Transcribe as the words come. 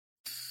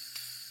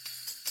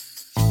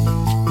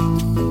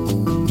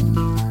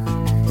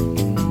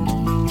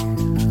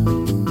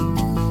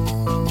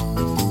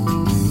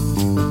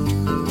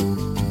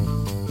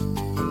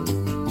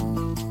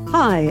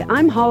Hi,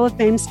 I'm Hall of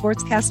Fame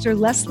sportscaster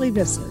Leslie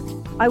Visser.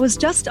 I was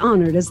just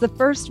honored as the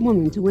first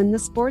woman to win the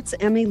Sports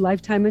Emmy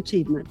Lifetime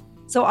Achievement,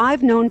 so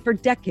I've known for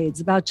decades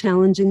about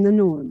challenging the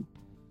norm.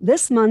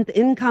 This month,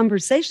 In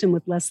Conversation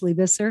with Leslie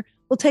Visser,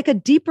 we'll take a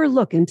deeper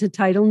look into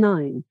Title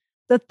IX,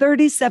 the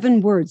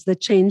 37 words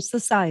that changed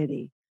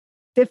society.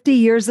 50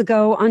 years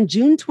ago, on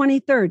June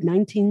 23,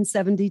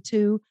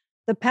 1972,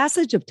 the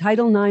passage of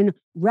Title IX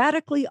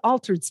radically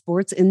altered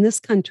sports in this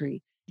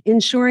country,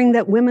 ensuring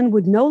that women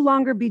would no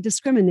longer be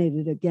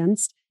discriminated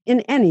against in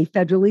any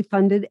federally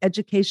funded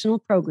educational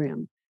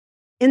program.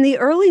 In the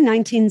early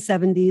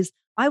 1970s,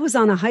 I was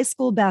on a high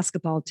school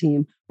basketball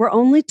team where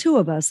only two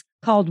of us,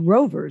 called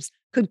Rovers,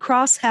 could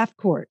cross half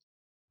court.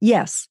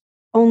 Yes,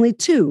 only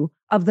two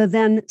of the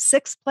then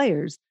 6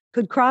 players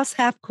could cross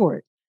half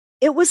court.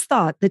 It was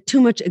thought that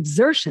too much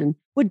exertion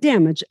would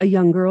damage a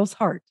young girl's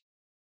heart.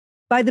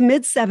 By the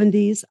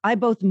mid-70s, I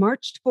both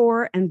marched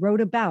for and wrote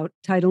about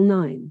Title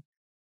IX.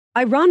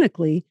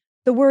 Ironically,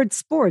 the word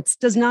sports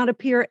does not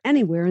appear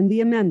anywhere in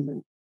the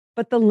amendment,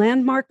 but the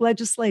landmark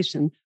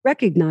legislation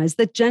recognized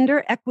that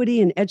gender equity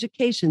in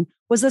education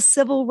was a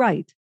civil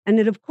right, and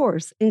it, of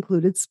course,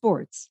 included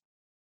sports.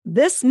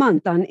 This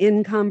month on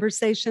In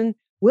Conversation,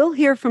 we'll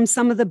hear from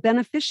some of the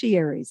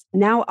beneficiaries,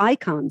 now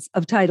icons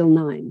of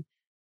Title IX.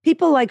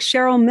 People like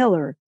Cheryl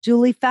Miller,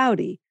 Julie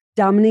Foudy,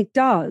 Dominique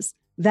Dawes,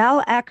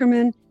 Val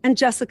Ackerman, and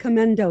Jessica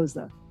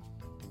Mendoza.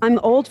 I'm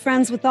old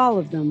friends with all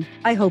of them.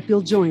 I hope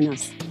you'll join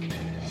us.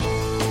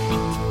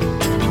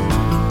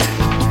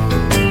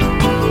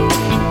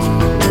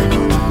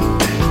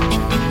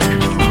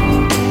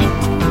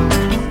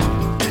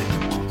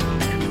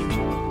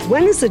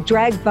 When is a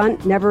drag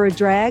bunt never a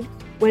drag?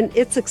 When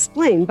it's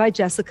explained by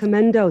Jessica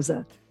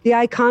Mendoza, the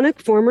iconic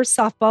former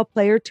softball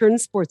player turned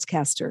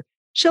sportscaster.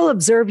 She'll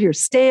observe your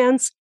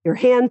stance, your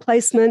hand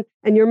placement,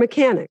 and your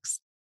mechanics.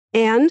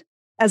 And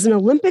as an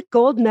Olympic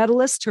gold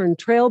medalist turned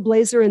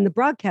trailblazer in the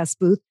broadcast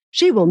booth,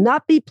 she will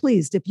not be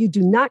pleased if you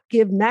do not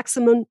give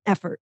maximum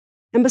effort.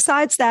 And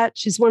besides that,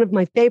 she's one of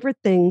my favorite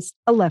things,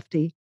 a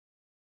lefty.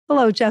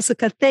 Hello,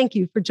 Jessica. Thank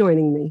you for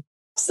joining me.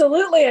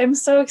 Absolutely. I'm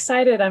so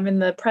excited. I'm in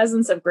the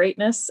presence of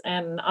greatness.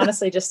 And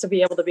honestly, just to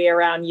be able to be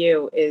around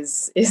you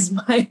is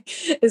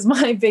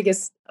my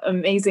biggest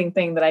amazing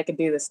thing that I could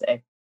do this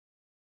day.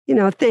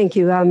 Thank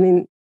you. I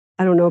mean,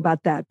 I don't know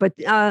about that, but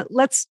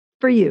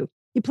for you.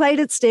 You played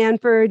at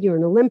Stanford. You're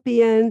an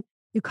Olympian.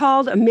 You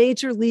called a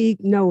major league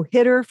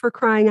no-hitter, for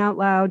crying out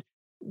loud.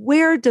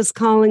 Where does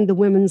calling the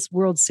Women's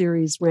World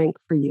Series rank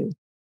for you?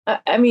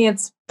 I mean,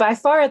 it's by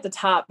far at the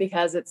top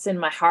because it's in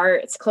my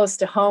heart. It's close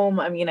to home.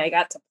 I mean, I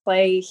got to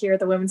play here at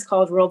the Women's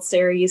College World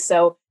Series.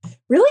 So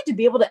really to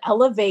be able to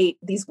elevate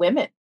these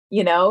women,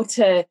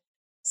 to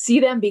see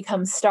them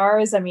become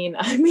stars. I mean,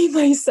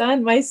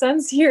 my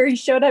son's here. He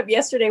showed up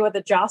yesterday with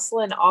a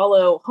Jocelyn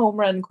Allo Home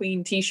Run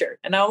Queen t-shirt.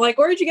 And I'm like,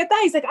 where'd you get that?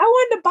 He's like, I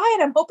wanted to buy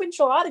it. I'm hoping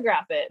she'll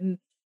autograph it. And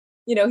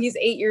he's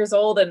 8 years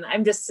old, and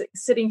I'm just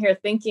sitting here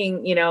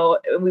thinking,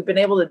 we've been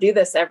able to do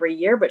this every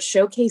year, but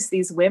showcase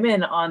these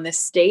women on this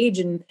stage,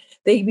 and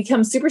they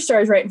become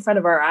superstars right in front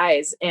of our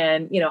eyes.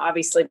 And,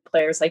 obviously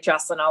players like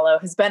Jocelyn Allo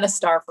has been a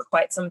star for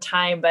quite some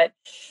time, but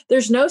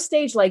there's no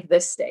stage like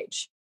this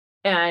stage.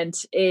 And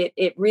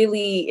it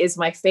really is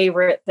my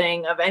favorite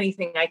thing of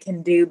anything I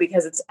can do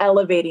because it's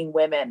elevating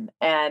women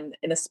and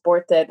in a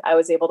sport that I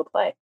was able to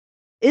play.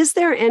 Is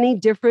there any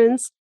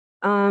difference?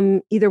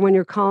 Either when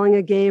you're calling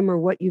a game or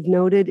what you've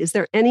noted, is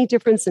there any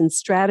difference in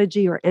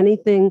strategy or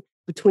anything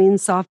between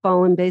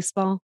softball and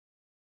baseball?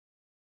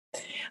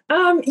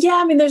 Yeah,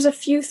 I mean, there's a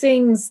few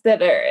things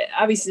that are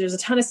obviously there's a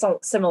ton of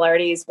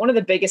similarities. One of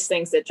the biggest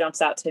things that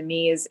jumps out to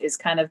me is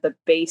kind of the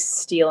base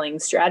stealing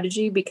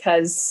strategy,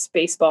 because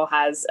baseball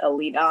has a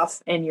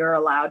leadoff and you're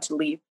allowed to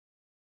leave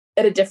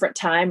at a different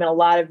time. And a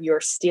lot of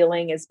your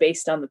stealing is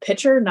based on the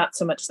pitcher, not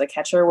so much the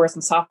catcher. Whereas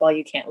in softball,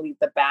 you can't leave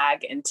the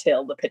bag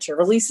until the pitcher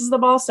releases the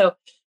ball. So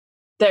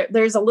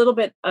there's a little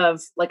bit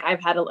of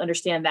I've had to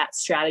understand that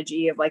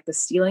strategy of the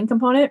stealing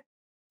component.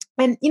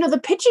 And, the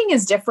pitching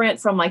is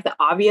different from the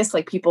obvious,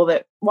 people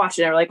that watch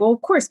it are like, well,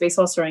 of course,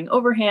 baseball's throwing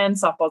overhand,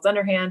 softball's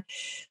underhand,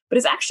 but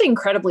it's actually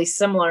incredibly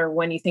similar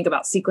when you think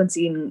about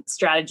sequencing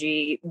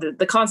strategy.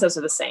 The concepts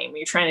are the same.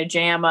 You're trying to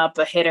jam up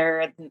a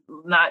hitter,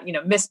 not,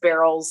 miss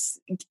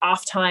barrels,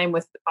 off time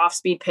with off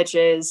speed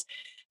pitches.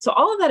 So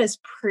all of that is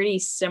pretty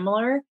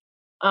similar.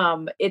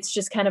 It's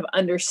just kind of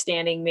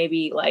understanding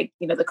maybe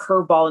the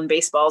curveball in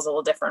baseball is a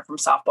little different from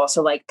softball.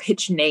 So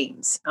pitch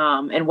names,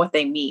 and what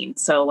they mean.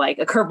 So a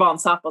curveball in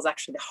softball is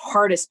actually the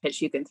hardest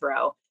pitch you can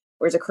throw.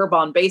 Whereas a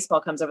curveball in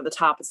baseball comes over the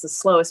top. It's the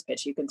slowest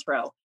pitch you can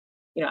throw,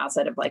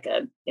 outside of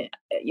an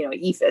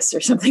ephus or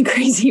something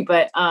crazy.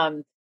 But,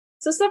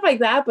 so stuff like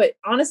that. But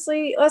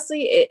honestly,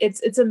 Leslie,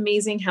 it's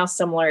amazing how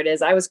similar it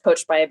is. I was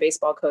coached by a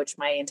baseball coach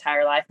my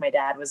entire life. My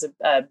dad was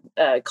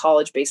a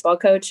college baseball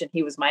coach, and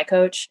he was my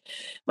coach.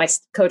 My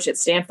coach at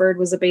Stanford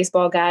was a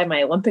baseball guy.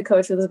 My Olympic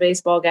coach was a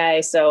baseball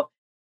guy. So,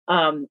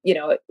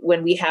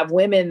 when we have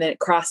women that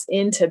cross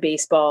into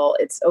baseball,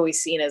 it's always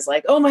seen as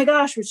oh my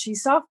gosh, but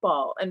she's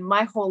softball. And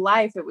my whole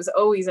life, it was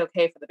always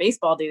okay for the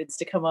baseball dudes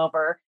to come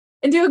over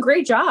and do a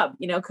great job,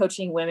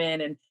 coaching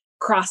women and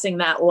crossing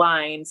that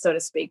line, so to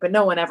speak. But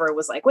no one ever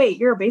was like, wait,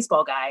 you're a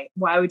baseball guy.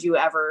 Why would you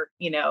ever,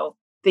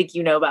 think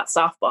about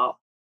softball?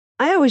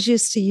 I always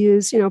used to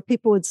use,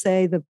 people would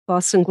say the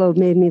Boston Globe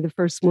made me the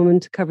first woman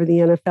to cover the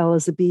NFL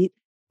as a beat.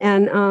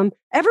 And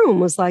everyone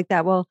was like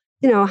that. Well,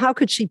 how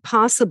could she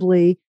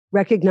possibly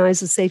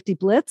recognize a safety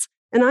blitz?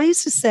 And I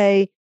used to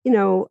say,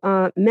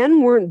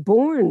 men weren't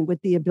born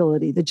with the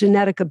ability, the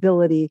genetic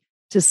ability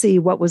to see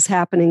what was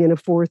happening in a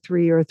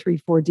 4-3 or a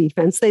 3-4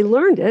 defense. They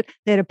learned it.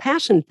 They had a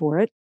passion for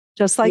it,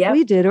 just like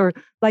we did. Or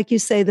like you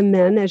say, the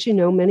men, as you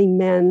know, many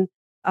men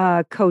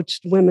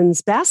coached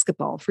women's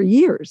basketball for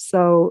years.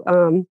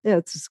 So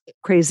it's a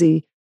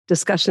crazy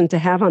discussion to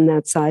have on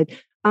that side.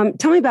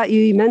 Tell me about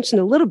you. You mentioned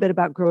a little bit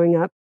about growing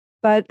up,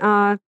 but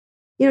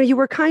you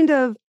were kind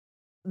of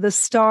the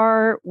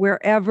star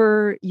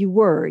wherever you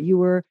were. You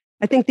were,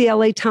 I think the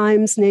LA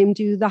Times named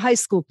you the high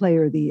school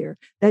player of the year.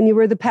 Then you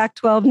were the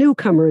Pac-12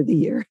 newcomer of the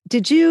year.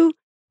 Did you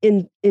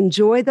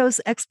enjoy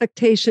those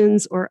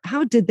expectations, or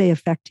how did they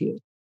affect you?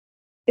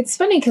 It's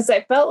funny because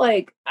I felt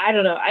like, I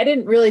don't know, I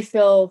didn't really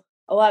feel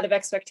a lot of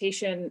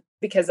expectation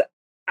because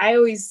I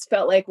always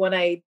felt like when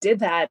I did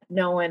that,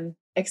 no one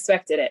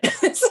expected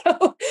it.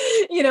 So,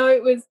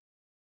 it was,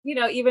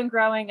 even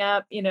growing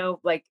up,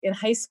 like in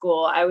high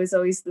school, I was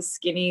always the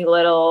skinny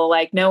little,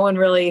 like no one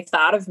really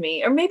thought of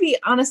me. Or maybe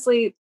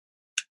honestly,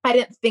 I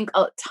didn't think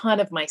a ton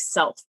of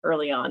myself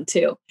early on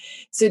too.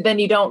 So then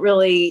you don't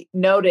really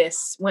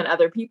notice when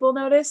other people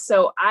notice.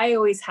 So I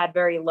always had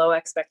very low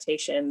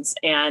expectations.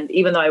 And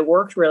even though I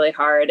worked really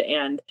hard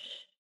and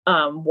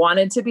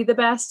wanted to be the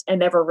best, I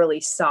never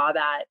really saw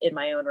that in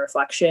my own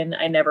reflection.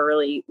 I never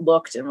really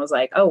looked and was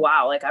like, oh,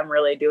 wow, like I'm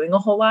really doing a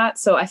whole lot.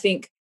 So I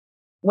think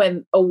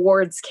when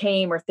awards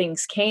came or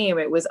things came,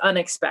 it was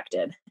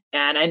unexpected.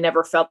 And I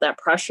never felt that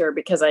pressure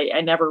because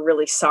I never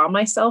really saw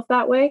myself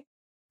that way.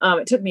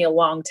 It took me a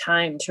long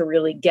time to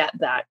really get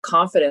that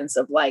confidence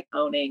of like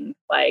owning,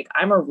 like,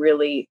 I'm a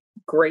really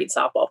great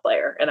softball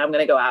player and I'm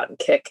going to go out and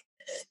kick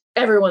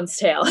everyone's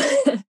tail.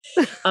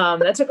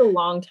 That took a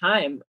long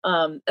time.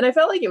 And I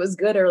felt like it was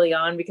good early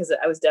on because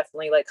I was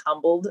definitely like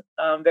humbled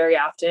very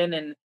often.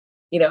 And,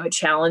 it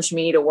challenged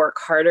me to work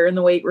harder in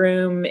the weight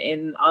room,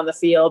 on the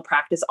field,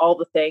 practice all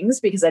the things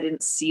because I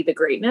didn't see the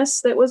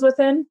greatness that was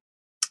within.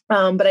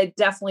 But I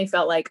definitely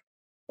felt like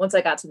once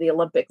I got to the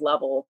Olympic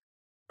level,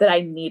 that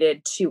I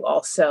needed to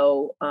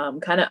also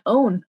kind of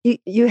own.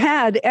 You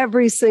had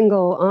every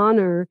single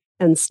honor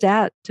and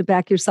stat to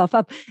back yourself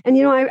up. And,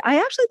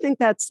 I actually think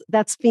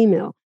that's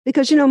female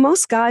because,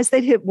 most guys,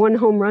 they'd hit one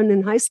home run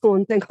in high school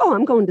and think, oh,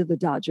 I'm going to the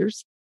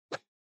Dodgers.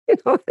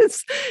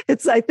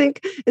 I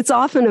think it's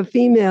often a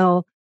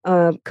female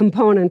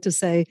component to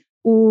say,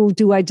 ooh,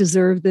 do I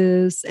deserve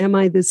this? Am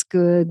I this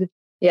good?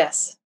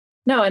 Yes.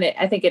 No, and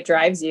I think it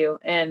drives you.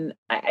 And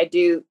I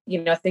do,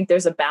 think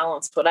there's a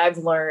balance. What I've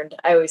learned,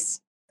 I always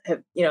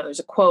have, there's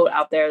a quote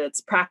out there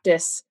that's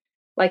practice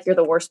like you're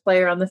the worst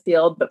player on the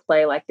field, but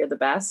play like you're the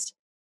best.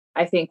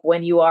 I think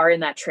when you are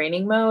in that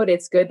training mode,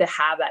 it's good to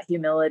have that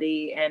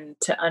humility and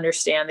to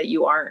understand that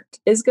you aren't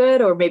as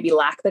good or maybe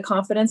lack the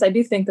confidence. I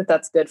do think that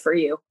that's good for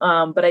you.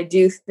 But I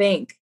do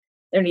think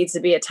there needs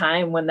to be a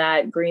time when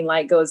that green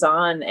light goes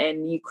on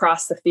and you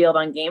cross the field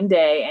on game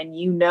day and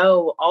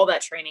all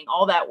that training,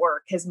 all that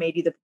work has made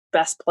you the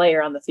best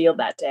player on the field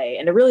that day,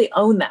 and to really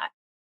own that.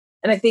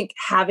 And I think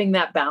having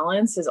that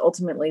balance is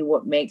ultimately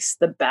what makes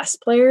the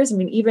best players. I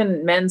mean,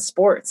 even men's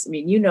sports. I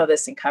mean,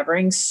 this in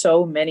covering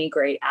so many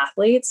great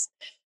athletes.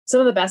 Some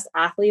of the best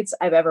athletes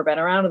I've ever been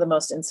around are the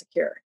most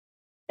insecure.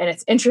 And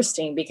it's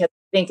interesting because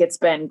I think it's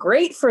been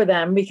great for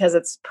them because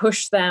it's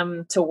pushed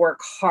them to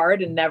work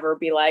hard and never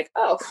be like,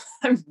 oh,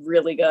 I'm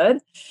really good.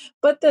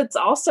 But that's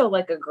also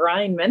like a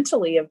grind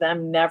mentally of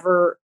them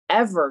never,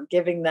 ever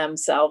giving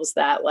themselves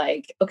that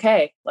like,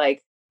 okay,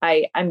 like,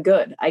 I'm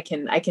good. I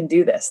can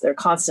do this. They're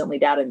constantly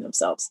doubting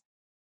themselves.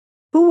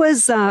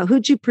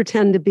 Who'd you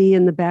pretend to be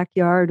in the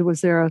backyard?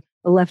 Was there a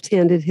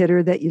left-handed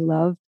hitter that you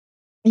loved?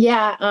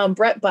 Yeah.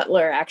 Brett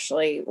Butler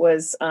actually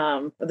was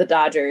the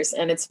Dodgers.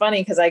 And it's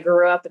funny because I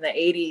grew up in the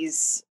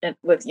 80s and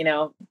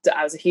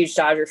I was a huge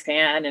Dodger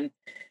fan and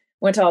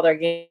went to all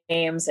their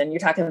games. And you're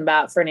talking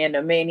about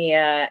Fernando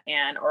Mania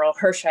and Orel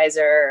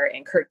Hershiser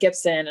and Kirk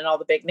Gibson and all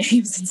the big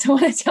names. And so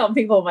when I tell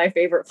people my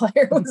favorite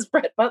player was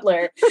Brett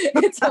Butler,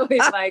 it's always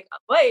like,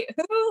 wait,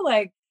 who?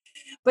 Like,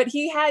 but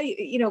he had,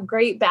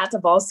 great bat to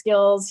ball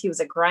skills. He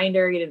was a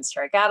grinder. He didn't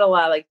strike out a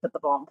lot, like put the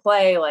ball in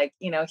play. Like,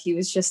 he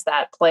was just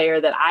that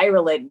player that I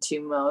related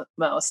to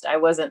most. I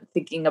wasn't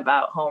thinking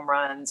about home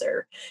runs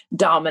or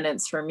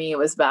dominance. For me, it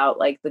was about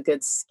like the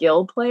good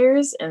skill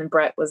players. And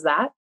Brett was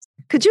that.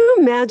 Could you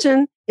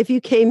imagine if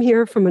you came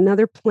here from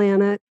another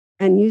planet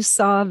and you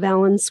saw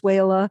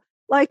Valenzuela?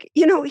 Like,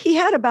 he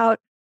had about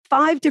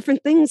 5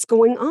 different things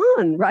going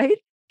on, right?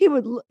 He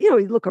would,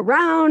 he'd look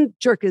around,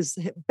 jerk his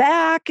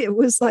back. It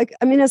was like,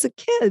 I mean, as a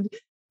kid,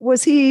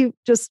 was he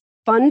just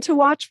fun to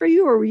watch for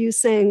you? Or were you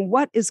saying,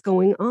 what is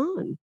going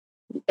on?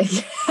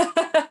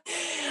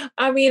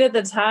 I mean, at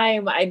the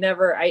time, I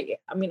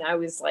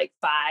was like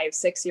 5,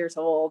 6 years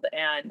old.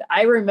 And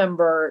I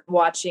remember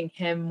watching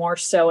him more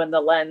so in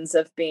the lens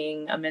of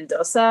being a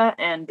Mendoza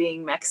and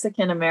being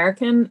Mexican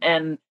American.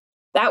 And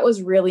that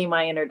was really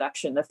my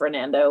introduction to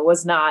Fernando,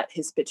 was not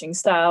his pitching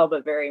style,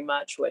 but very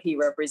much what he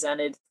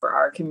represented for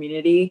our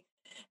community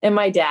and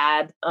my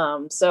dad.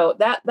 So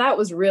that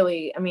was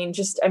really, I mean,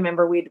 just I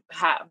remember we'd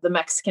have the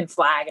Mexican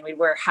flag and we'd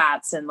wear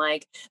hats, and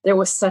like there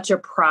was such a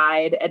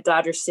pride at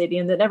Dodger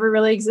Stadium that never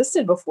really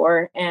existed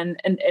before.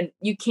 And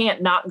you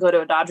can't not go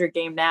to a Dodger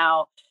game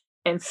now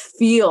and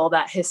feel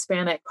that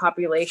Hispanic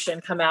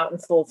population come out in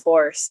full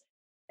force.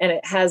 And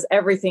it has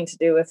everything to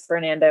do with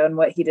Fernando and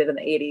what he did in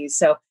the 80s.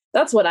 So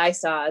that's what I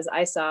saw. Is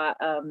I saw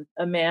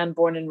a man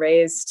born and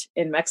raised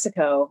in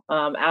Mexico,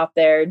 out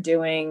there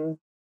doing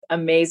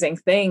amazing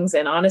things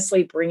and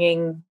honestly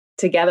bringing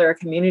together a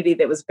community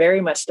that was very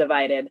much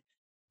divided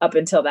up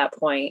until that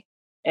point,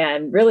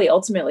 and really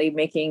ultimately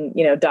making,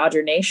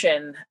 Dodger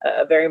Nation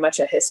very much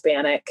a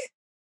Hispanic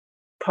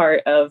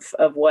part of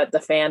what the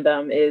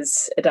fandom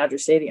is at Dodger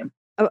Stadium.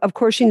 Of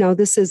course,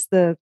 this is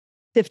the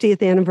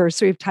 50th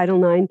anniversary of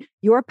Title IX.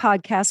 Your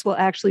podcast will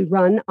actually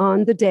run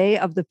on the day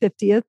of the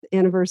 50th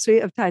anniversary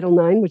of Title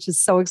IX, which is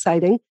so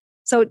exciting.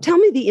 So tell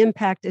me the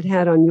impact it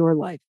had on your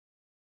life.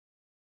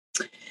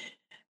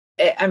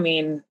 I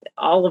mean,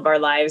 all of our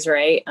lives,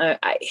 right?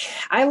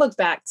 I look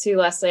back to,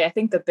 Leslie, I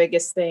think the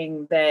biggest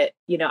thing that,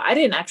 I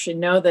didn't actually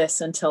know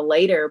this until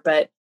later,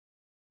 but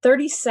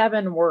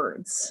 37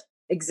 words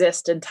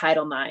exist in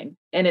Title IX,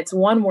 and it's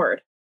one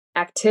word,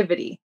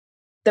 activity,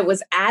 that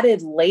was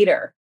added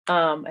later.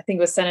 I think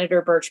it was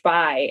Senator Birch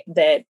Bayh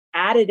that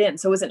added in.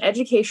 So it was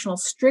an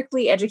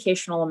strictly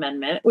educational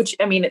amendment, which,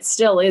 I mean, it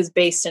still is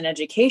based in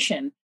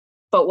education,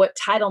 but what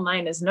Title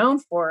IX is known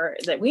for,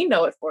 that we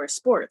know it for, is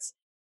sports.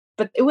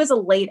 But it was a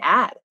late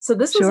add. So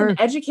this was an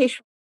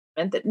educational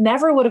amendment that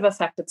never would have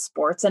affected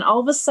sports. And all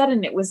of a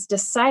sudden it was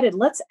decided,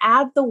 let's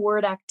add the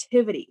word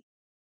activity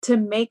to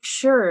make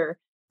sure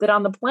that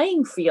on the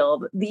playing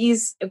field,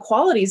 these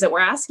equalities that we're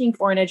asking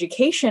for in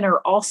education are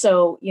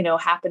also,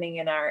 happening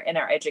in our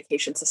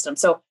education system.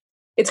 So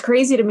it's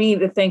crazy to me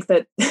to think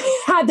that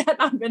had that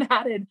not been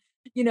added,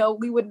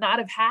 we would not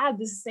have had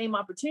the same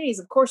opportunities.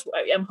 Of course,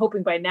 I'm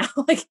hoping by now,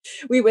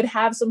 we would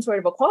have some sort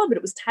of equality, but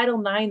it was Title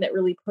IX that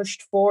really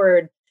pushed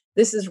forward.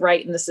 This is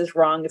right and this is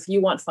wrong. If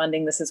you want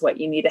funding, this is what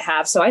you need to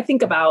have. So I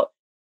think about,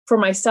 for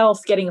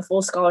myself, getting a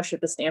full scholarship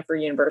to Stanford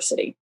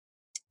University.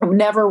 I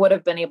never would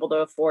have been able to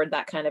afford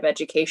that kind of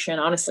education,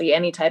 honestly,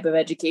 any type of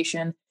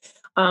education.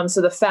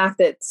 So the fact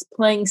that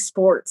playing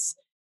sports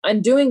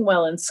and doing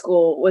well in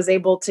school was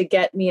able to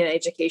get me an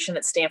education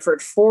at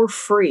Stanford for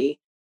free,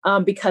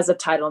 because of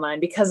Title IX,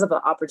 because of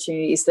the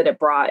opportunities that it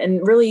brought. And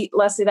really,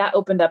 Leslie, that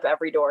opened up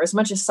every door. As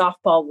much as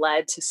softball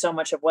led to so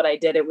much of what I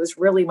did, it was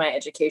really my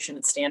education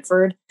at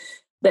Stanford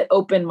that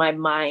opened my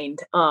mind,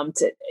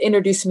 to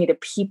introduce me to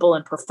people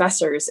and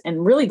professors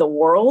and really the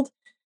world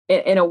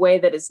in a way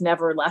that has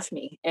never left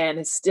me and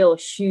is still a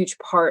huge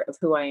part of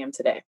who I am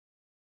today.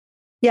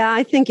 Yeah,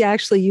 I think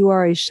actually you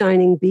are a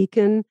shining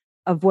beacon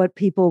of what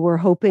people were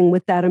hoping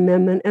with that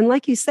amendment. And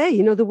like you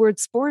say, the word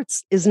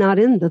sports is not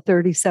in the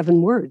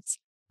 37 words.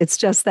 It's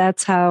just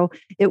that's how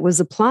it was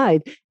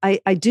applied.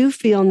 I do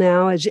feel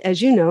now, as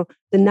you know,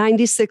 the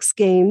 96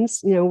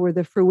 games, were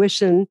the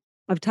fruition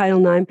of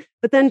Title IX.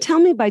 But then tell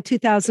me, by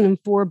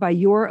 2004, by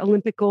your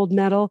Olympic gold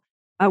medal,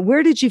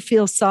 where did you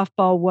feel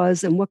softball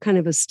was, and what kind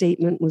of a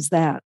statement was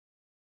that?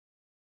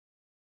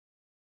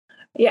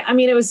 Yeah, I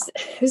mean, it was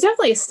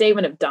definitely a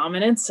statement of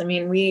dominance. I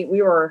mean, we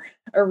were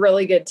a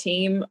really good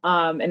team,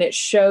 and it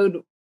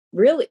showed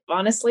really,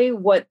 honestly,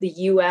 what the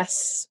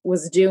U.S.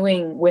 was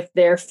doing with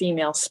their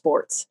female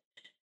sports.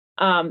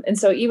 And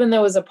so even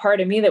though it was a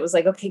part of me that was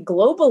like, okay,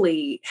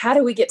 globally, how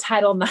do we get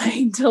Title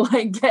IX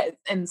to get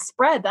and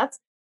spread?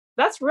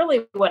 That's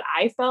really what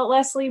I felt,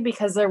 Leslie,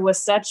 because there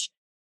was such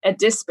a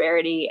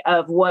disparity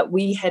of what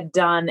we had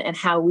done and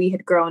how we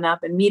had grown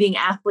up, and meeting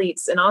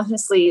athletes, and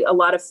honestly, a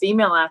lot of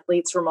female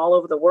athletes from all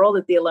over the world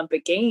at the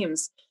Olympic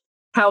Games,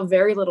 how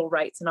very little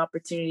rights and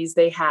opportunities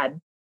they had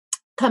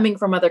coming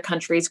from other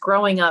countries,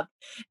 growing up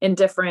in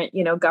different,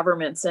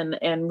 governments,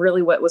 and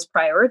really what was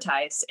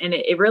prioritized. And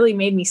it really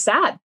made me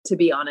sad, to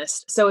be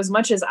honest. So as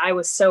much as I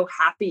was so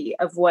happy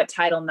of what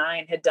Title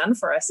IX had done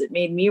for us, it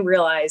made me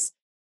realize,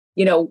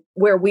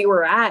 where we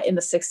were at in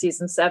the 60s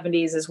and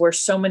 70s is where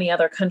so many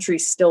other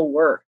countries still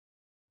were,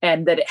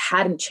 and that it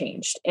hadn't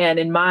changed. And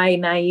in my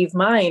naive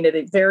mind, at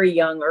a very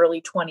young,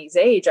 early 20s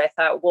age, I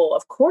thought, well,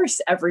 of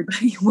course,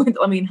 everybody would.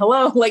 I mean,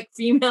 hello,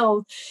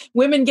 female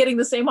women getting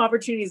the same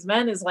opportunities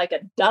men is like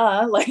a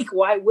duh.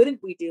 Why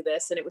wouldn't we do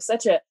this? And it was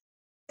such a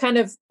kind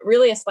of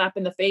really a slap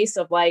in the face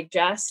of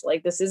Jess,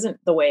 this isn't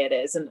the way it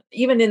is. And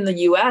even in the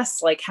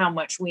US, how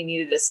much we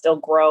needed to still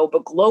grow,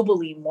 but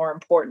globally, more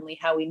importantly,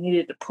 how we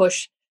needed to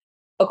push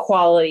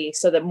equality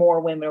so that more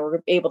women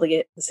were able to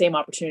get the same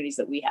opportunities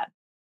that we had.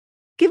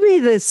 Give me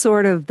the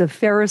sort of the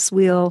Ferris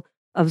wheel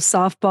of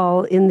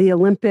softball in the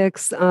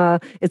Olympics.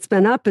 It's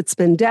been up, it's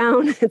been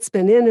down, it's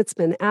been in, it's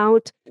been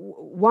out.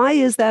 Why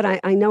is that?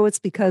 I know it's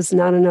because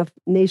not enough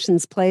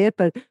nations play it,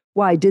 but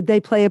why? Did they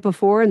play it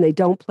before and they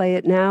don't play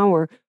it now?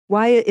 Or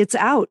why it's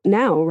out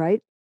now,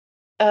 right?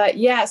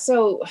 Yeah,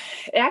 so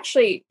it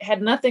actually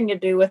had nothing to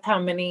do with how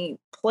many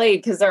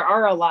played because there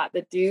are a lot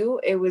that do.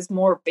 It was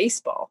more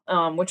baseball,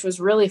 which was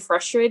really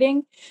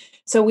frustrating.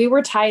 So we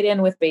were tied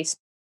in with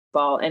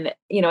baseball, and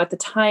at the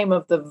time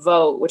of the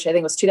vote, which I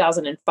think was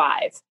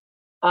 2005,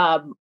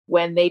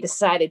 when they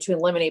decided to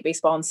eliminate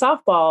baseball and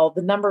softball,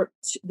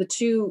 the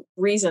two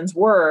reasons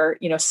were,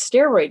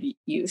 steroid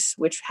use,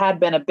 which had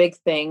been a big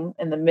thing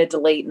in the mid to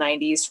late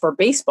 90s for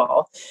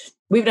baseball.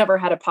 We've never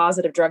had a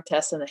positive drug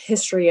test in the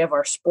history of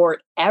our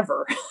sport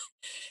ever.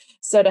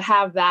 So to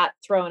have that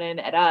thrown in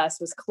at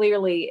us was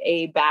clearly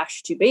a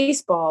bash to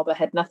baseball, but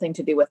had nothing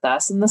to do with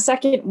us. And the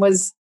second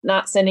was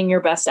not sending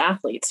your best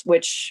athletes,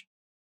 which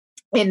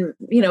in,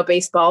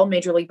 baseball,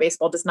 Major League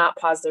Baseball does not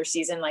pause their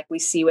season like we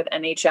see with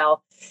NHL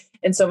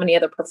and so many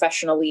other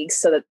professional leagues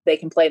so that they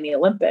can play in the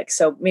Olympics.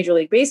 So Major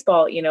League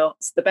Baseball,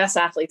 the best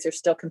athletes are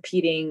still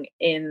competing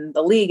in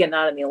the league and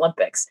not in the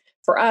Olympics.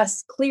 For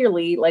us,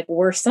 clearly, like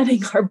we're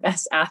sending our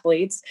best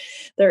athletes.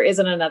 There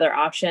isn't another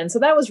option. So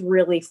that was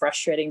really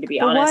frustrating, to be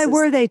honest. Why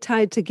were they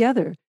tied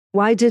together?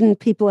 Why didn't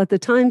people at the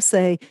time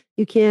say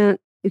you can't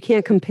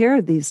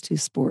compare these two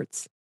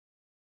sports?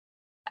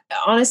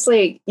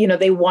 Honestly,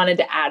 they wanted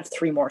to add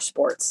 3 more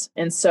sports.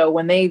 And so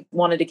when they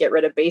wanted to get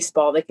rid of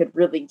baseball, they could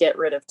really get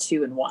rid of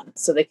 2 in 1.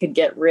 So they could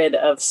get rid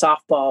of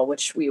softball,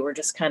 which we were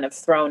just kind of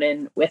thrown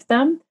in with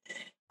them.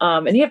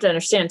 And you have to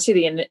understand, too,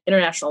 the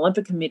International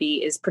Olympic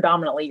Committee is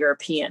predominantly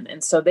European.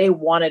 And so they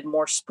wanted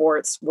more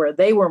sports where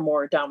they were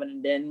more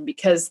dominant in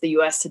because the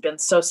U.S. had been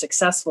so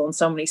successful in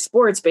so many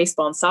sports.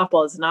 Baseball and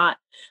softball is not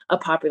a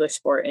popular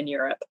sport in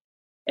Europe.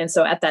 And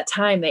so at that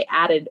time, they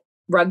added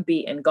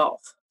rugby and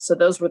golf. So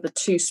those were the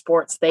 2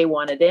 sports they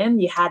wanted in.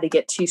 You had to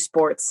get 2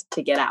 sports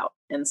to get out.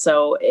 And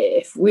so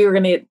if we were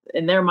going to,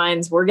 in their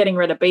minds, we're getting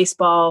rid of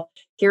baseball,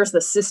 here's the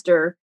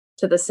sister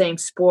to the same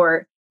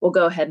sport, we'll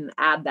go ahead and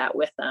add that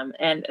with them.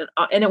 And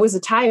it was a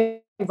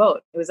tie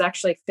vote. It was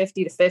actually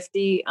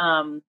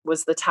 50-50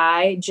 was the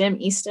tie. Jim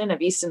Easton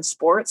of Easton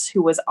Sports,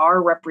 who was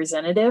our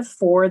representative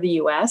for the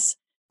U.S.,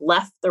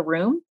 left the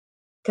room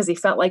because he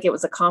felt like it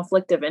was a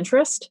conflict of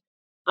interest.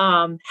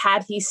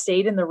 Had he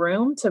stayed in the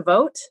room to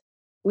vote,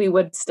 we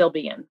would still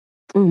be in.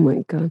 Oh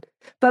my God.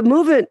 But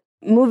move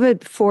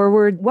it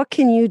forward. What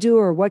can you do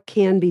or what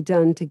can be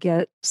done to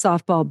get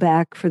softball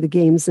back for the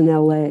games in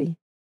LA?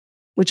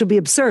 Which will be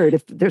absurd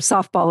if their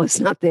softball is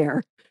not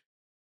there.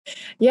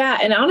 Yeah.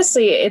 And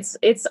honestly,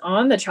 it's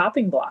on the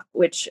chopping block,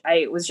 which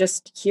I was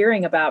just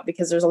hearing about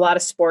because there's a lot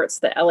of sports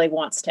that LA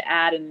wants to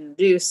add and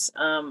introduce.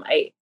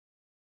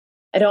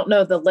 I don't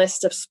know the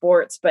list of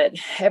sports, but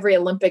every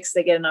Olympics,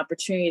 they get an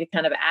opportunity to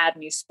kind of add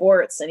new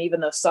sports. And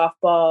even though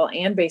softball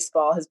and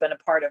baseball has been a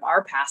part of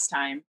our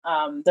pastime,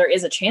 there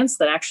is a chance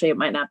that actually it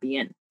might not be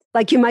in.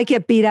 Like you might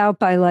get beat out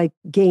by like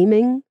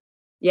gaming?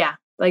 Yeah,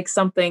 like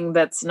something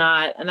that's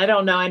not, and I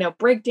don't know, I know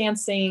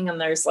breakdancing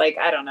and there's like,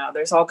 I don't know,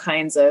 there's all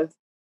kinds of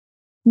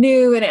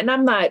new, and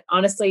I'm not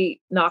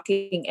honestly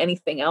knocking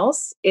anything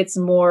else. It's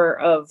more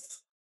of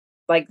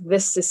like,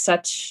 this is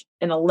such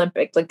an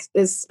Olympic, like,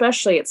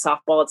 especially at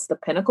softball, it's the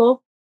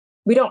pinnacle.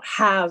 We don't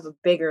have a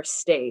bigger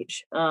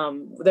stage.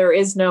 There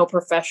is no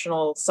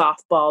professional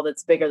softball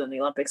that's bigger than the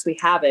Olympics. We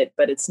have it,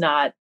 but it's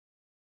not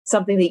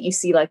something that you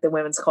see like the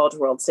Women's College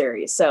World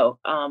Series. So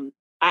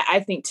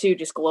I think too,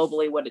 just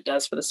globally what it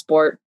does for the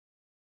sport.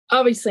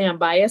 Obviously I'm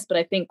biased, but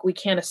I think we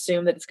can't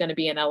assume that it's going to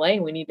be in LA,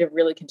 and we need to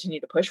really continue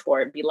to push for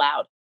it and be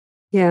loud.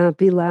 Yeah,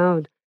 be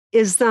loud.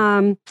 Is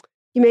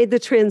you made the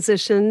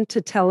transition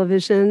to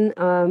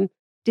television.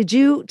 Did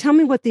you tell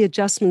me what the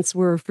adjustments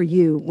were for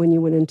you when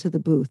you went into the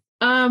booth?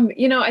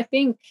 I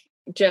think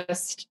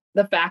just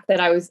the fact that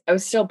I was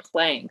still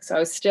playing. So I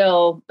was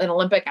still an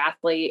Olympic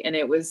athlete, and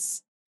it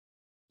was,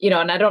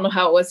 and I don't know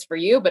how it was for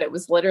you, but it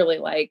was literally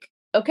like,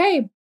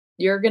 okay,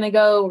 we're going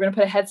to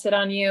put a headset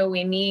on you.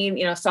 We need,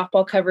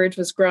 softball coverage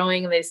was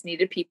growing and they just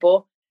needed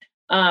people.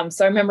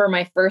 So I remember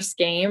my first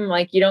game,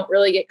 like, you don't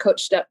really get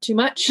coached up too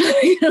much.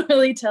 I don't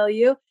really tell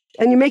you.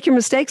 And you make your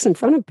mistakes in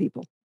front of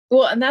people.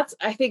 Well, and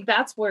I think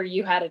that's where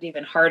you had it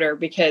even harder,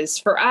 because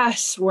for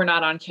us, we're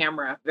not on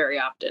camera very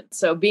often.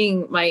 So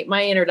being my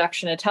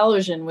introduction to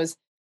television was,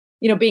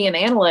 being an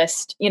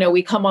analyst,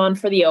 we come on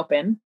for the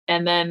open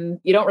and then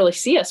you don't really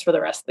see us for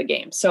the rest of the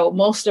game. So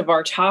most of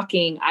our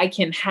talking, I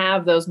can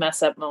have those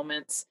mess up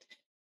moments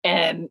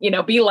and,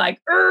 be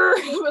like,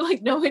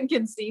 like no one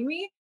can see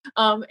me.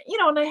 And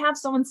I have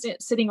someone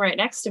sitting right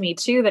next to me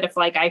too, that if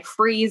like I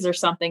freeze or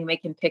something, they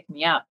can pick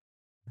me up.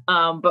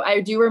 But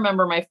I do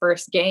remember my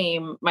first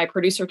game, my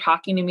producer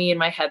talking to me in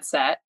my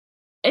headset,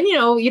 and,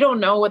 you don't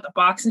know what the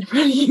box in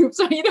front of you,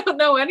 so you don't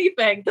know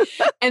anything.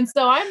 And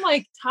so I'm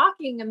like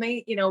talking, and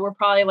they, we're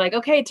probably like,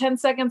 okay, 10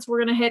 seconds, we're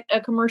going to hit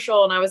a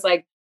commercial. And I was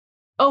like,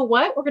 oh,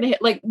 what? We're going to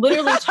hit, like,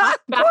 literally talk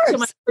back to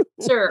my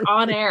producer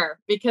on air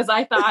because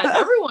I thought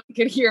everyone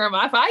could hear him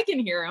if I can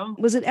hear him.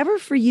 Was it ever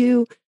for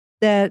you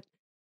that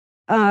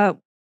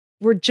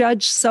we're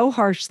judged so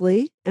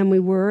harshly, and we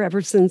were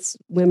ever since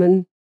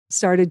women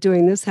started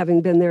doing this,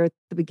 having been there at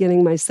the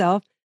beginning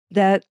myself,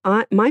 that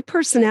my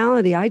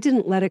personality, I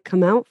didn't let it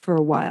come out for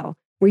a while.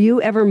 Were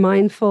you ever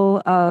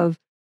mindful of,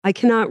 I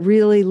cannot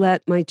really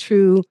let my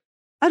true,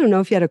 I don't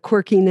know if you had a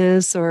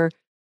quirkiness or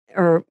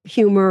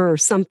humor or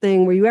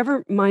something. Were you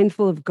ever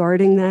mindful of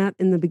guarding that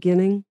in the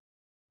beginning?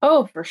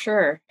 Oh, for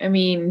sure. I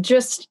mean,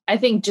 I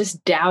think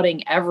just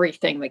doubting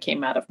everything that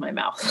came out of my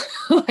mouth.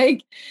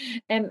 Like,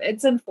 and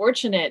it's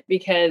unfortunate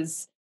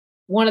because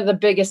one of the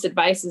biggest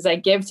advices I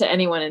give to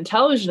anyone in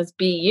television is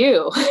be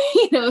you,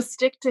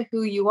 stick to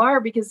who you are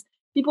because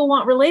people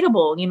want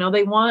relatable,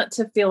 they want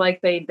to feel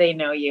like they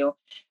know you.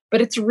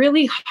 But it's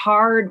really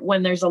hard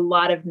when there's a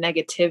lot of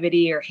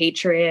negativity or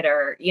hatred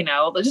or,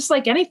 just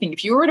like anything.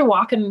 If you were to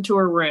walk into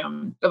a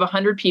room of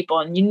 100 people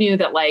and you knew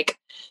that like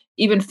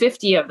even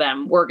 50 of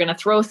them were going to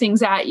throw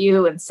things at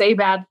you and say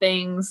bad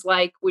things,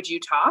 like, would you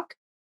talk?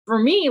 For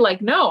me,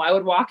 like, no, I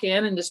would walk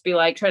in and just be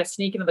like, try to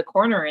sneak into the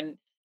corner. And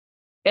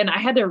I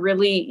had to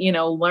really,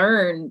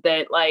 learn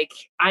that like,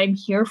 I'm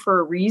here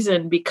for a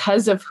reason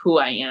because of who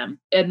I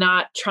am and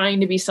not trying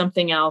to be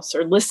something else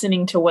or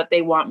listening to what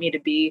they want me to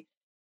be.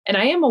 And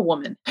I am a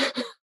woman.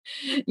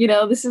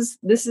 This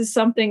is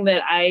something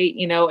that I,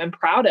 am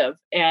proud of.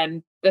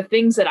 And the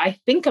things that I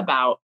think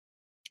about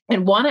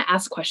and want to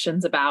ask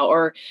questions about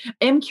or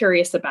am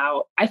curious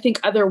about, I think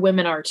other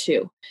women are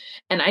too.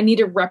 And I need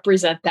to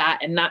represent that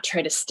and not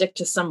try to stick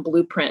to some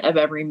blueprint of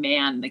every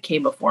man that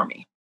came before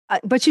me.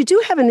 But you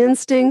do have an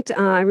instinct.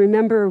 I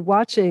remember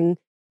watching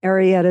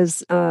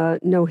Arrieta's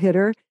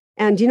no-hitter.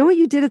 And you know what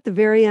you did at the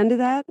very end of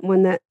that?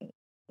 When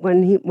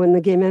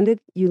the game ended,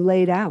 you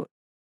laid out.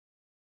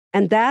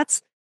 And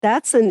that's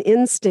an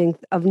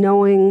instinct of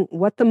knowing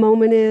what the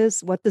moment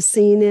is, what the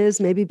scene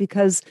is, maybe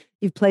because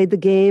you've played the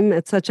game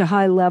at such a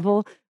high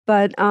level.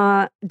 But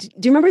do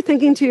you remember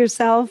thinking to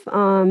yourself,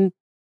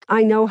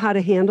 I know how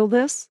to handle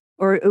this?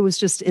 Or it was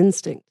just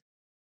instinct?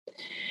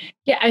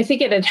 Yeah, I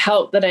think it had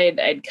helped that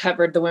I'd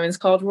covered the Women's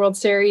College World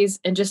Series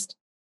and just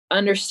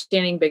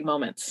understanding big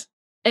moments.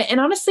 And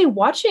honestly,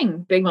 watching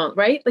big moments,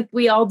 right? Like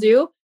we all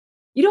do.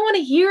 You don't want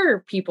to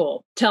hear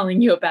people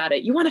telling you about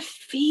it. You want to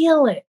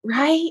feel it,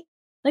 right?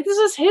 Like this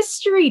is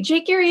history.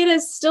 Jake Arrieta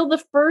is still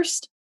the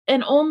first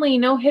and only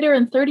no-hitter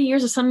in 30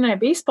 years of Sunday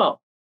Night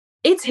Baseball.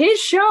 It's his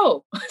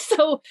show.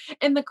 So,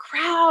 and the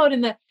crowd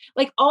and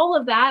like all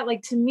of that,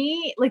 like to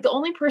me, like the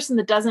only person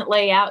that doesn't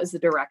lay out is the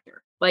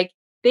director. Like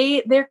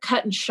they're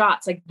cutting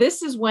shots. Like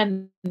this is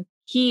when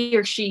he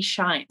or she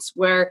shines,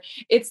 where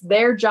it's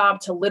their job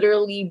to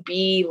literally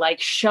be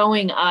like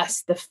showing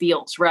us the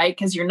fields, right?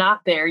 Because you're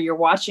not there, you're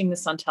watching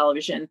this on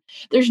television.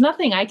 There's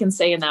nothing I can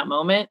say in that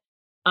moment.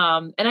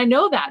 And I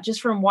know that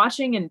just from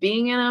watching and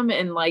being in them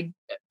and like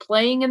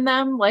playing in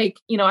them, like,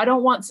 I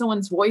don't want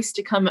someone's voice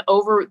to come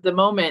over the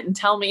moment and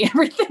tell me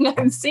everything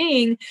I'm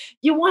seeing.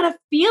 You want to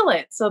feel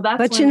it. So that's,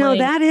 but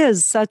that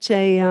is such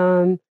a,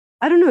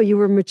 I don't know, you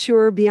were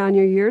mature beyond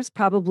your years,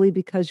 probably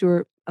because you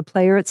were a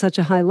player at such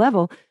a high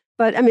level.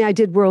 But I mean, I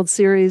did World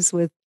Series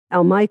with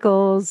Al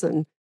Michaels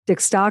and Dick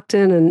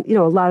Stockton and,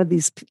 a lot of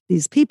these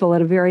people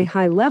at a very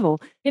high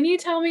level. Can you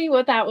tell me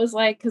what that was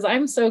like? Because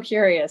I'm so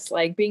curious,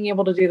 like being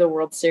able to do the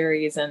World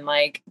Series and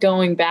like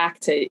going back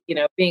to,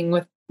 being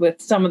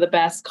with some of the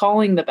best,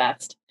 calling the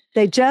best.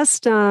 They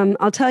just,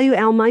 I'll tell you,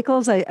 Al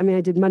Michaels, I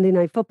did Monday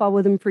Night Football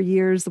with him for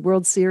years, the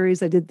World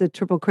Series. I did the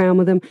Triple Crown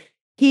with him.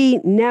 He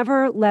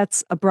never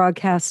lets a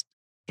broadcast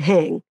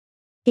hang.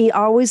 He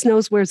always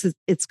knows where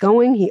it's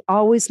going. He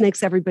always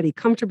makes everybody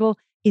comfortable.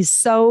 He's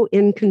so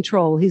in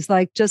control. He's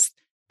like just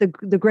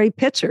the great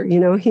pitcher,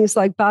 he's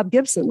like Bob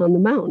Gibson on the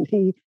mound.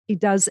 He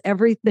does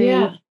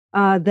everything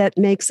that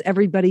makes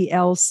everybody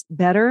else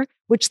better,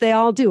 which they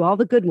all do, all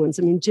the good ones.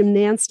 I mean, Jim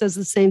Nantz does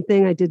the same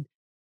thing. I did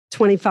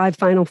 25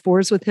 Final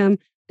Fours with him.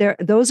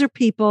 Those are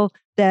people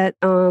that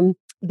a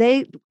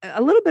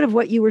little bit of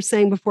what you were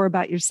saying before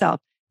about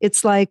yourself.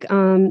 It's like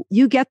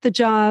you get the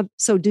job,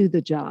 so do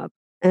the job.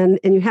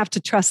 And you have to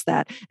trust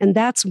that. And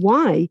that's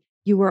why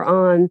you were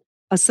on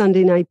a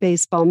Sunday Night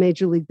Baseball,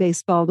 Major League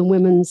Baseball,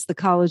 the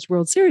College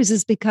World Series,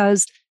 is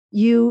because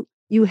you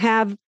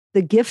have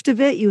the gift of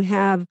it, you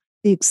have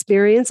the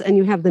experience, and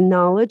you have the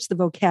knowledge, the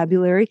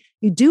vocabulary.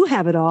 You do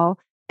have it all.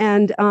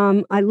 And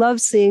I love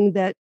seeing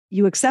that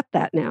you accept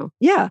that now.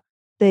 Yeah,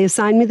 they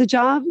assigned me the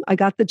job. I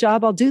got the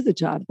job. I'll do the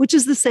job, which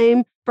is the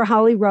same for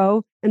Holly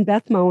Rowe and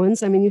Beth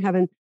Mowins. I mean, you have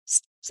a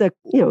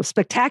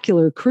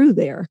spectacular crew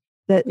there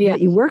that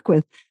you work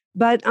with.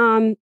 But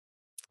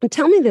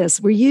tell me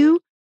this, were you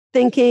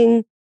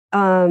thinking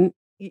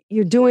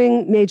you're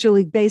doing Major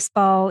League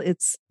Baseball?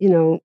 It's,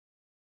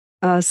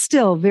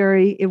 still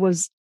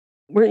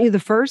weren't you the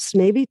first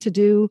maybe to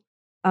do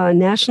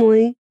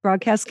nationally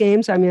broadcast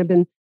games? I mean, I've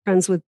been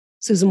friends with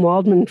Susan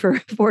Waldman for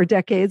 4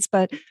 decades,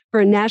 but for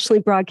a nationally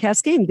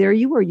broadcast game, there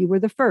you were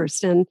the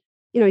first. And,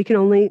 you can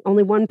only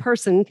one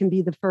person can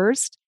be the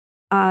first.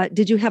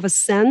 did you have a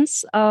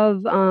sense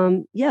of,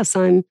 yes,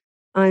 I'm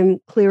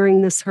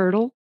clearing this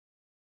hurdle?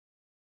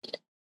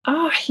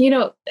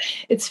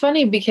 It's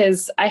funny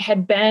because I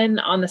had been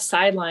on the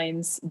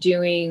sidelines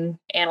doing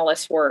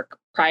analyst work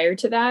prior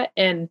to that.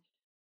 And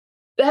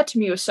that to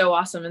me was so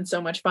awesome and so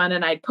much fun.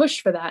 And I'd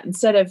pushed for that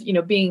instead of,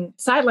 being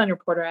sideline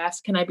reporter. I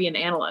asked, can I be an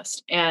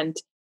analyst? And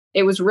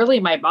it was really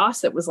my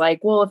boss that was like,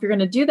 well, if you're going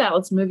to do that,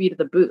 let's move you to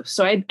the booth.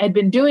 So I'd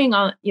been doing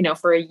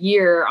for a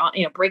year,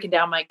 breaking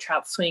down Mike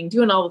Trout's swing,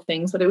 doing all the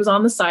things, but it was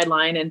on the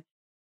sideline. And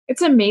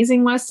it's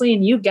amazing, Wesley,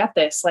 and you get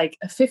this, like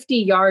a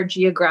 50-yard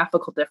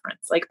geographical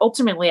difference. Like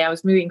ultimately I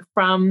was moving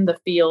from the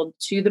field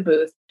to the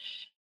booth.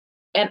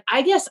 And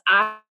I guess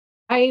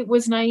I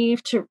was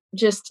naive to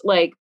just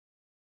like,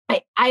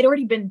 I'd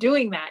already been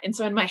doing that. And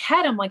so in my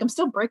head, I'm like, I'm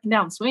still breaking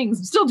down swings.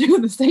 I'm still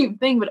doing the same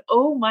thing, but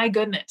oh my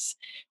goodness.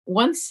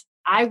 Once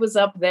I was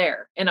up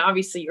there, and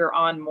obviously you're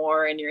on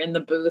more and you're in the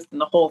booth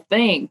and the whole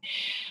thing,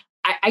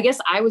 I guess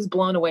I was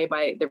blown away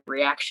by the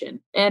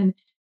reaction. And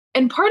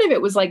part of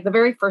it was like the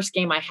very first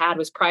game I had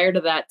was prior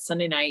to that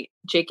Sunday night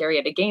Jake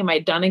Arrieta game.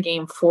 I'd done a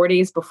game 4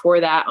 days before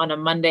that on a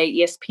Monday,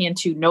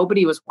 ESPN2.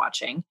 Nobody was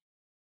watching.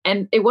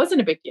 And it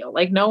wasn't a big deal.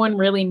 Like no one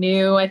really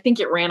knew. I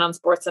think it ran on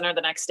SportsCenter the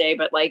next day,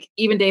 but like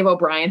even Dave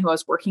O'Brien, who I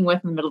was working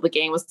with in the middle of the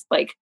game, was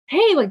like,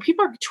 hey, like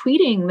people are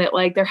tweeting that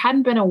like there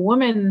hadn't been a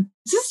woman.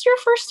 Is this your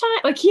first time?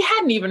 Like he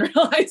hadn't even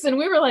realized. And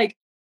we were like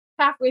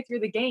halfway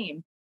through the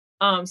game.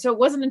 So it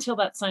wasn't until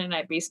that Sunday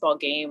night baseball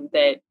game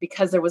that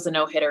because there was a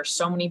no-hitter,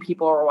 so many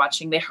people were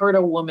watching, they heard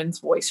a woman's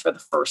voice for the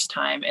first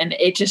time. And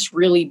it just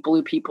really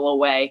blew people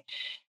away.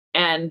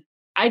 And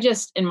I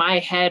just, in my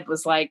head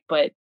was like,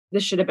 but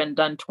this should have been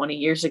done 20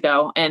 years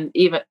ago. And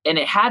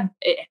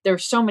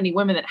there's so many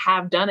women that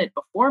have done it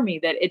before me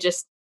that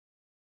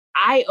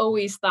I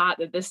always thought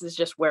that this is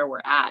just where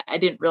we're at. I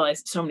didn't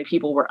realize so many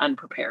people were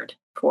unprepared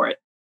for it.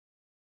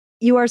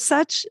 You are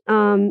such,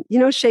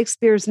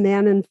 Shakespeare's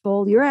man in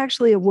full. You're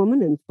actually a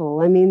woman in full.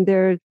 I mean,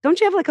 don't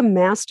you have like a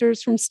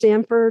master's from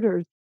Stanford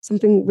or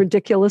something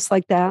ridiculous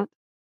like that?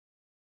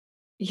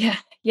 Yeah.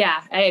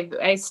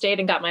 I stayed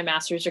and got my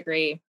master's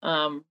degree.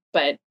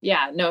 But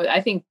yeah, no,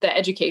 I think the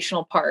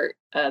educational part,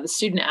 the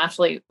student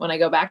athlete, when I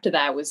go back to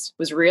that was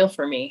real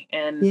for me.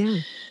 And yeah.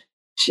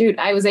 Shoot,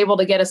 I was able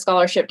to get a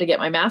scholarship to get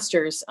my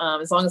master's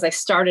as long as I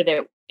started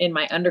it in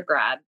my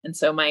undergrad. And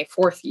so my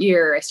 4th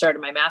year, I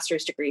started my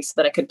master's degree so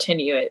that I could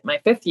continue it my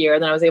 5th year.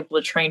 And then I was able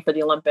to train for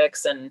the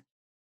Olympics and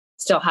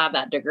still have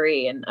that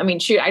degree. And I mean,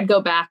 shoot, I'd go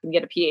back and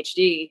get a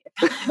PhD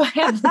if I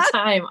had the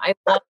time.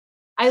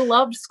 I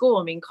loved school.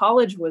 I mean,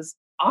 college was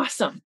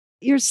awesome.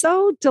 You're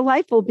so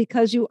delightful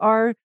because you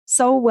are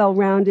so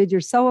well-rounded.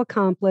 You're so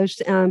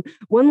accomplished.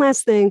 One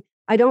last thing.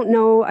 I don't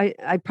know,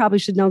 I probably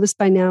should know this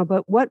by now,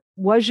 but what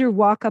was your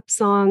walk-up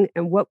song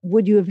and what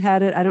would you have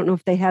had it? I don't know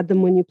if they had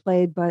them when you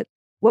played, but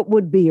what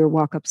would be your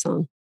walk-up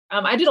song?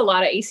 I did a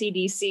lot of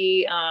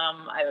AC/DC,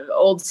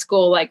 old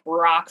school like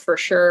rock for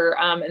sure.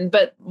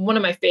 But one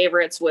of my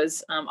favorites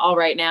was All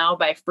Right Now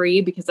by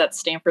Free, because that's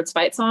Stanford's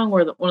fight song.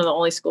 We're one of the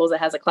only schools that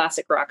has a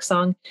classic rock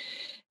song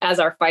as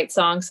our fight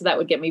song. So that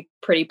would get me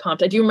pretty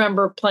pumped. I do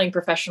remember playing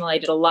professionally. I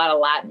did a lot of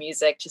Latin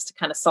music just to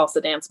kind of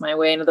salsa dance my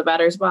way into the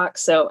batter's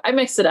box. So I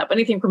mixed it up.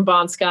 Anything from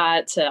Bon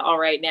Scott to All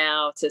Right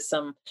Now to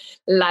some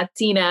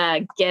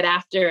Latina, get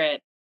after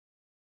it.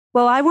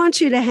 Well, I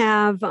want you to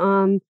have,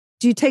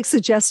 do you take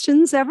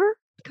suggestions ever?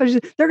 Because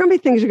there are going to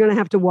be things you're going to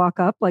have to walk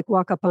up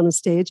on a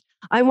stage.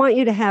 I want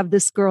you to have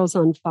This Girl's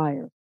on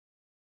Fire.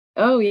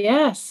 Oh,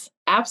 yes,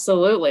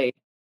 absolutely.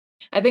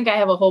 I think I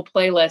have a whole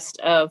playlist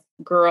of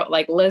girl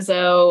like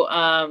Lizzo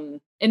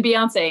and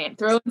Beyonce, and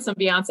throw in some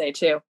Beyonce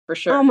too, for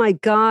sure. Oh my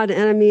God.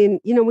 And I mean,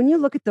 when you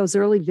look at those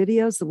early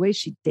videos, the way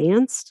she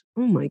danced,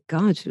 oh my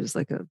God, she was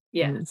like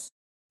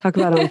talk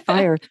about on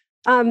fire.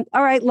 All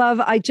right, love.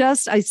 I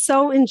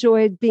so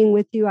enjoyed being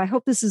with you. I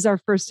hope this is our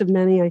first of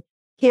many. I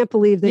can't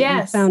believe that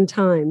you found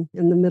time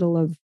in the middle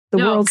of the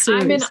World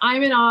Series.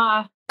 I'm in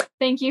awe.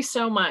 Thank you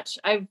so much.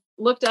 I've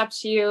looked up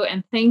to you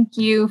and thank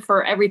you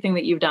for everything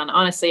that you've done.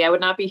 Honestly, I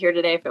would not be here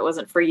today if it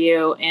wasn't for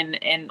you.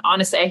 And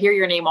honestly, I hear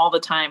your name all the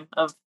time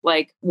of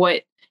like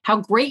how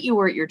great you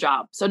were at your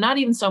job. So not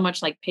even so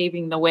much like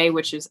paving the way,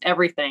 which is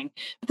everything,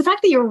 but the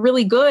fact that you're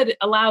really good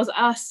allows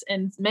us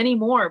and many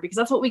more, because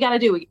that's what we got to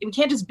do. We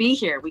can't just be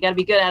here. We got to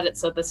be good at it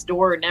so this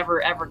door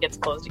never, ever gets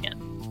closed again.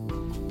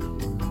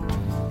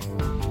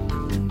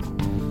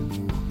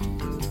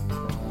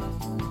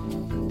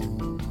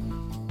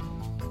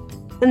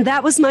 And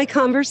that was my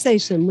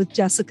conversation with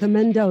Jessica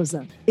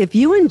Mendoza. If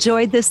you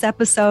enjoyed this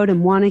episode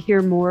and want to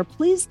hear more,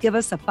 please give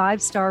us a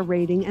 5-star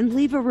rating and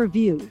leave a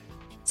review.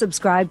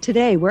 Subscribe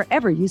today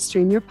wherever you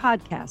stream your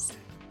podcasts.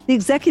 The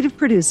executive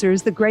producer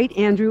is the great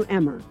Andrew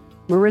Emmer.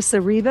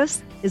 Marissa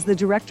Rivas is the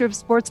director of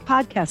sports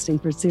podcasting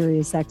for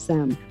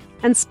SiriusXM.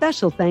 And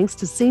special thanks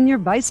to Senior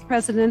Vice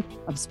President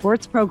of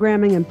Sports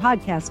Programming and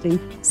Podcasting,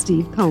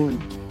 Steve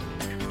Cohen.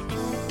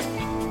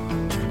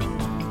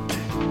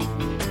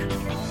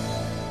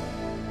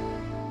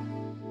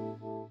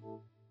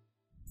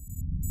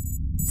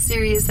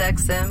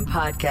 SiriusXM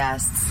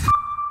Podcasts.